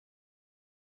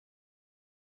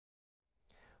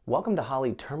Welcome to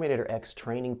Holley Terminator X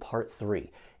Training Part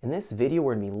 3. In this video,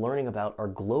 we're going to be learning about our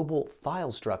global file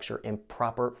structure and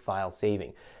proper file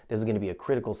saving. This is going to be a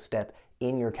critical step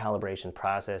in your calibration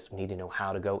process. We need to know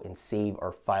how to go and save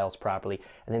our files properly,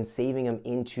 and then saving them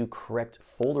into correct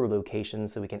folder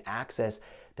locations so we can access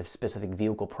the specific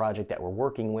vehicle project that we're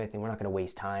working with, and we're not going to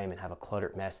waste time and have a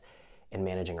cluttered mess in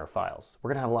managing our files. We're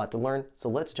going to have a lot to learn, so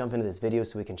let's jump into this video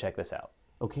so we can check this out.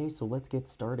 Okay, so let's get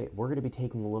started. We're going to be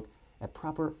taking a look at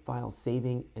proper file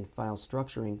saving and file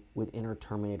structuring within our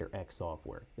Terminator X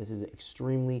software. This is an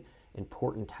extremely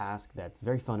important task that's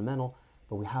very fundamental,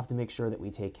 but we have to make sure that we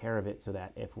take care of it so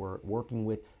that if we're working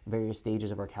with various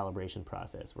stages of our calibration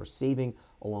process, we're saving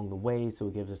along the way, so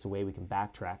it gives us a way we can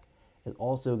backtrack. It's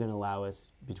also going to allow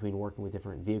us, between working with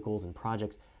different vehicles and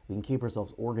projects, we can keep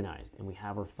ourselves organized and we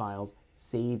have our files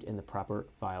saved in the proper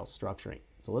file structuring.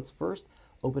 So let's first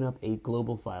open up a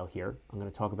global file here. I'm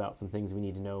going to talk about some things we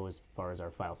need to know as far as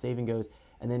our file saving goes,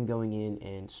 and then going in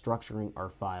and structuring our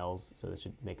files, so this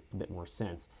should make a bit more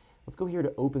sense. Let's go here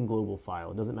to open global file.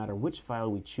 It doesn't matter which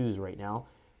file we choose right now.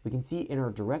 We can see in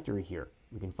our directory here,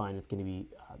 we can find it's going to be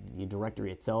the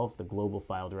directory itself, the global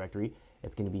file directory.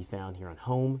 It's going to be found here on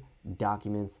Home,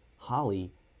 Documents,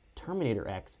 Holley, Terminator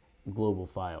X, Global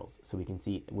Files. So we can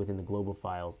see within the Global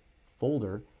Files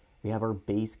folder, we have our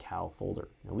base cal folder.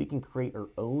 Now we can create our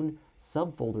own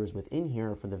subfolders within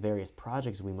here for the various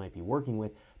projects we might be working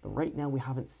with, but right now we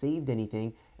haven't saved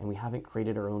anything and we haven't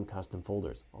created our own custom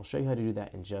folders. I'll show you how to do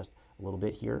that in just a little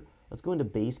bit here. Let's go into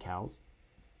base cals,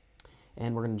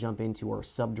 and we're going to jump into our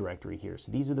subdirectory here.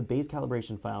 So these are the base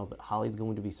calibration files that Holley's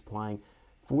going to be supplying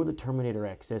for the Terminator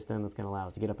X system. That's going to allow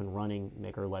us to get up and running,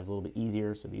 make our lives a little bit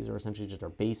easier. So these are essentially just our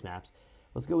base maps.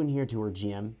 Let's go in here to our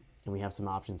GM, and we have some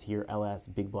options here: LS,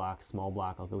 big block, small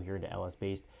block. I'll go here to LS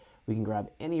based. We can grab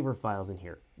any of our files in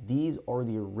here. These are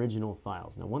the original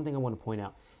files. Now, one thing I want to point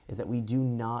out is that we do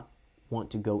not want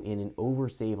to go in and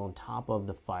oversave on top of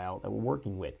the file that we're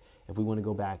working with. If we want to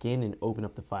go back in and open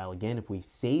up the file again, if we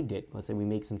saved it, let's say we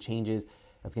make some changes,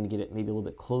 that's going to get it maybe a little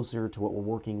bit closer to what we're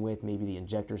working with. Maybe the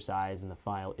injector size in the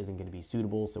file isn't going to be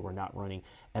suitable, so we're not running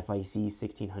FIC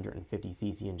 1650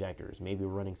 cc injectors. Maybe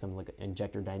we're running something like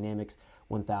Injector Dynamics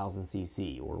 1000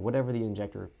 cc, or whatever the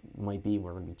injector might be.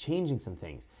 We're going to be changing some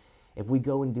things. If we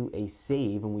go and do a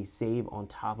save, and we save on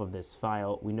top of this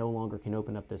file, we no longer can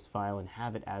open up this file and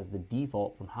have it as the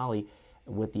default from Holley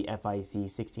with the FIC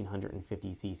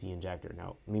 1650 cc injector.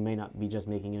 Now, we may not be just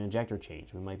making an injector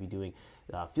change. We might be doing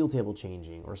field table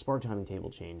changing, or spark timing table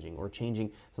changing, or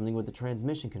changing something with the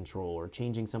transmission control, or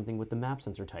changing something with the map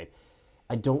sensor type.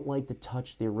 I don't like to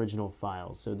touch the original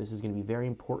files, so this is going to be a very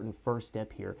important first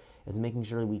step here, is making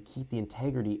sure that we keep the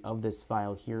integrity of this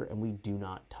file here and we do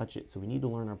not touch it. So we need to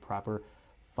learn our proper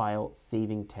file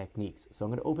saving techniques. So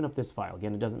I'm going to open up this file.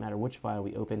 Again, it doesn't matter which file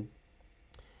we open.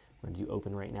 We're going to do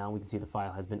open right now. We can see the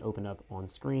file has been opened up on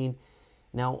screen.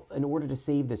 Now, in order to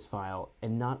save this file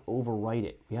and not overwrite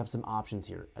it, we have some options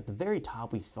here. At the very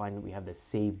top, we find that we have this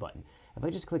save button. If I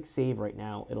just click save right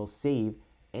now, it'll save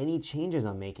any changes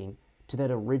I'm making to that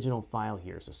original file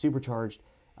here. So supercharged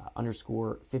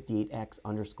underscore 58x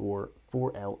underscore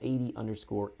 4L80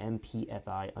 underscore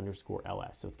MPFI underscore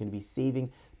LS. So it's going to be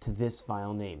saving to this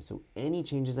file name. So any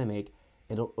changes I make,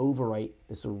 it'll overwrite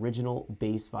this original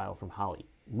base file from Holley.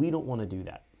 We don't want to do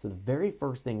that. So the very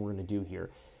first thing we're going to do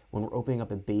here, when we're opening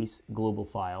up a base global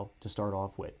file to start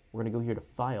off with, we're going to go here to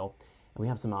File, and we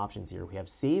have some options here. We have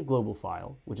Save Global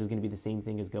File, which is going to be the same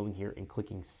thing as going here and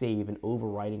clicking Save and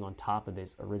overwriting on top of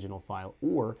this original file,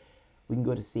 or we can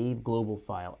go to Save Global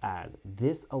File As.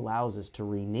 This allows us to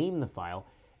rename the file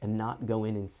and not go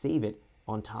in and save it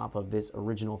on top of this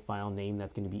original file name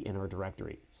that's going to be in our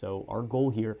directory. So our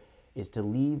goal here is to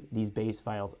leave these base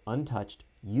files untouched,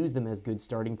 use them as good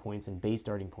starting points and base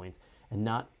starting points, and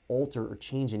not alter or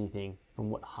change anything from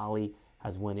what Holley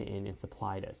has went in and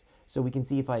supplied us. So we can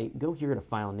see if I go here to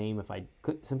file name, if I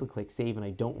simply click save and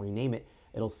I don't rename it,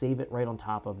 it'll save it right on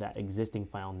top of that existing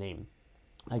file name.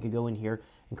 I could go in here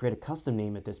and create a custom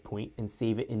name at this point and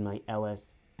save it in my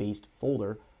LS based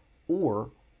folder,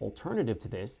 or alternative to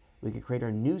this, we could create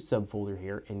our new subfolder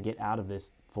here and get out of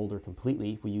this folder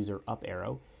completely. If we use our up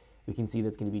arrow, we can see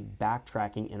that's going to be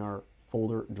backtracking in our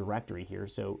folder directory here.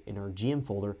 So in our GM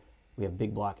folder, we have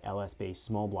big block, LS base,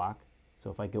 small block.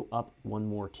 So if I go up one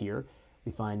more tier,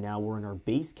 we find now we're in our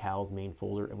base cals main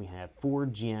folder, and we have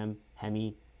Ford, GM,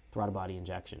 Hemi, throttle body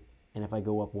injection. And if I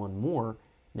go up one more,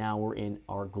 now we're in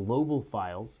our global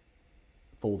files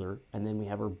folder, and then we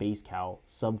have our base cal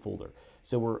subfolder.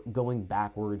 So we're going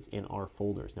backwards in our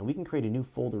folders. Now we can create a new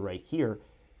folder right here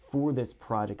for this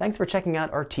project. Thanks for checking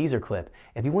out our teaser clip.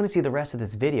 If you want to see the rest of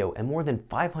this video and more than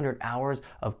 500 hours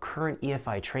of current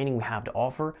EFI training we have to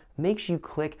offer, make sure you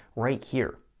click right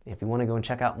here. If you want to go and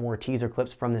check out more teaser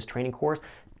clips from this training course,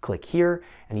 click here,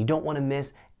 and you don't want to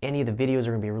miss any of the videos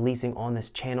we're going to be releasing on this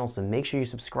channel, so make sure you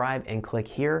subscribe and click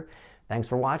here. Thanks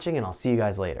for watching, and I'll see you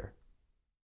guys later.